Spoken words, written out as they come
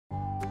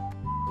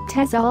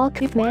TESOL,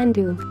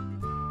 Kathmandu.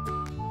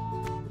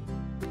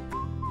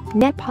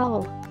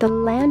 Nepal, the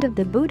land of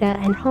the Buddha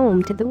and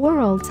home to the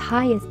world's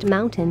highest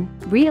mountain,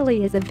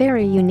 really is a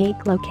very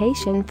unique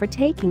location for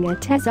taking a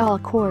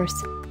TESOL course.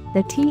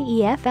 The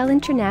TEFL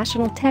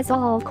International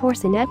TESOL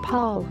course in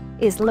Nepal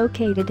is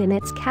located in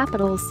its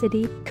capital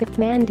city,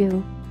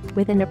 Kathmandu.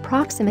 With an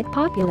approximate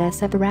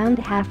populace of around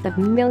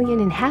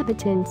 500,000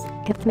 inhabitants,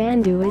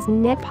 Kathmandu is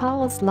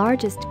Nepal's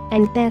largest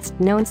and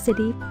best-known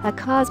city, a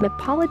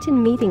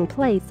cosmopolitan meeting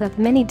place of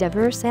many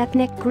diverse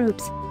ethnic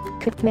groups.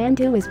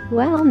 Kathmandu is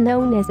well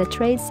known as a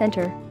trade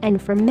center,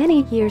 and for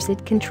many years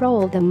it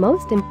controlled the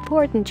most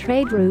important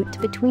trade route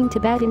between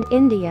Tibet and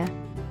India.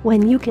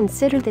 When you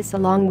consider this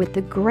along with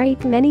the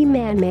great many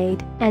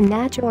man-made and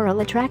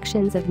natural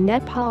attractions of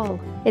Nepal,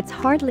 it's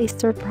hardly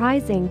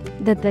surprising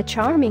that the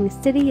charming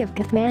city of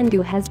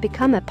Kathmandu has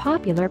become a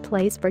popular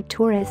place for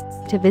tourists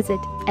to visit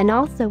and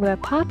also a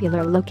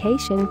popular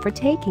location for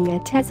taking a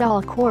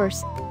TESOL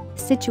course.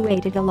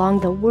 Situated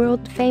along the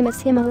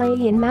world-famous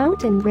Himalayan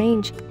mountain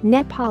range,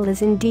 Nepal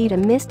is indeed a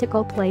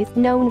mystical place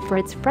known for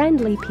its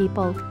friendly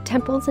people,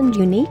 temples and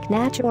unique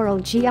natural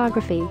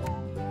geography.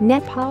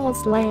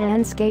 Nepal's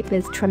landscape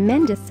is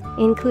tremendous,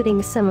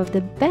 including some of the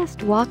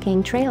best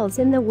walking trails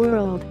in the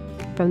world.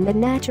 From the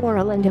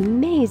natural and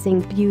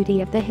amazing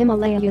beauty of the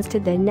Himalayas to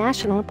the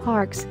national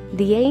parks,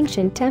 the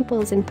ancient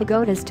temples and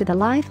pagodas to the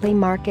lively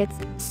markets,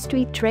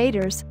 street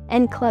traders,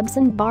 and clubs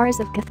and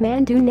bars of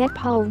Kathmandu,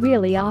 Nepal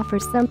really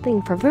offers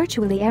something for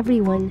virtually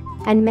everyone,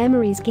 and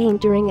memories gained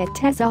during a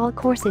TESOL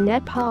course in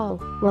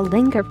Nepal will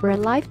linger for a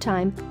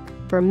lifetime.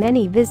 For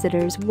many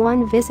visitors,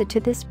 one visit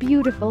to this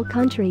beautiful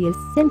country is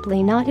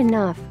simply not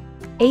enough.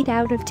 8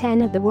 out of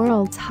 10 of the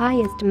world's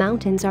highest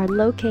mountains are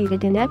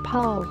located in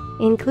Nepal,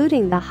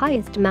 including the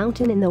highest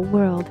mountain in the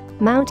world,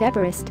 Mount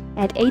Everest,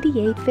 at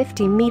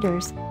 8,850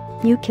 meters.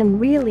 You can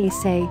really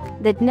say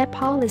that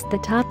Nepal is the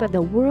top of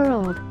the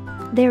world.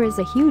 There is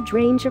a huge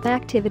range of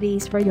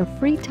activities for your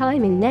free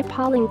time in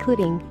Nepal,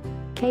 including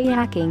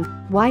kayaking,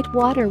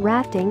 whitewater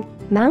rafting,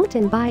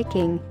 mountain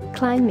biking,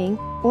 climbing,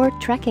 or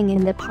trekking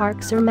in the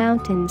parks or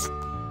mountains.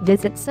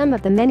 Visit some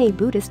of the many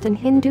Buddhist and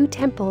Hindu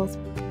temples.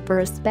 For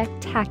a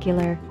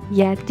spectacular,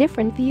 yet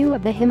different view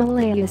of the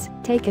Himalayas,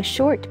 take a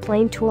short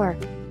plane tour.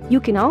 You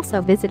can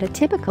also visit a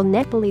typical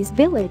Nepalese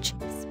village,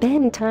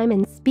 spend time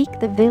and speak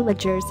the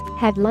villagers,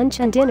 have lunch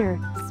and dinner,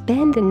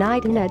 spend the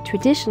night in a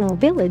traditional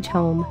village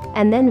home,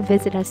 and then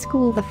visit a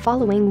school the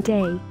following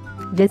day.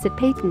 Visit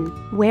Patan,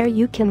 where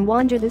you can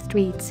wander the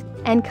streets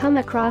and come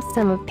across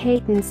some of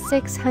Patan's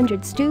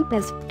 600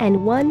 stupas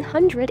and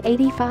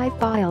 185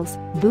 piles,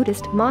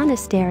 Buddhist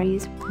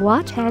monasteries,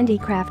 watch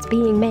handicrafts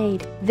being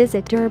made,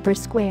 visit Durbar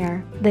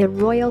Square, the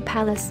Royal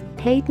Palace,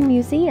 Patan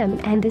Museum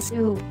and the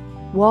zoo.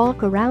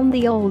 Walk around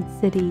the old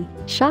city,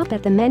 shop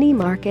at the many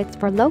markets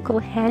for local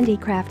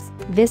handicrafts,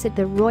 visit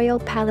the Royal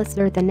Palace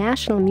or the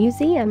National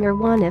Museum or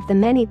one of the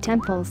many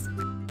temples.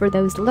 For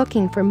those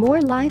looking for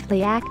more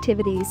lively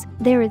activities,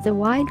 there is a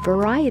wide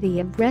variety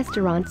of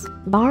restaurants,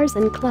 bars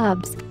and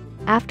clubs.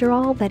 After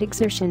all that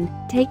exertion,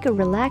 take a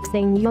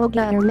relaxing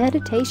yoga or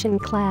meditation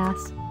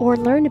class, or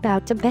learn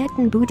about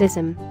Tibetan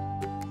Buddhism.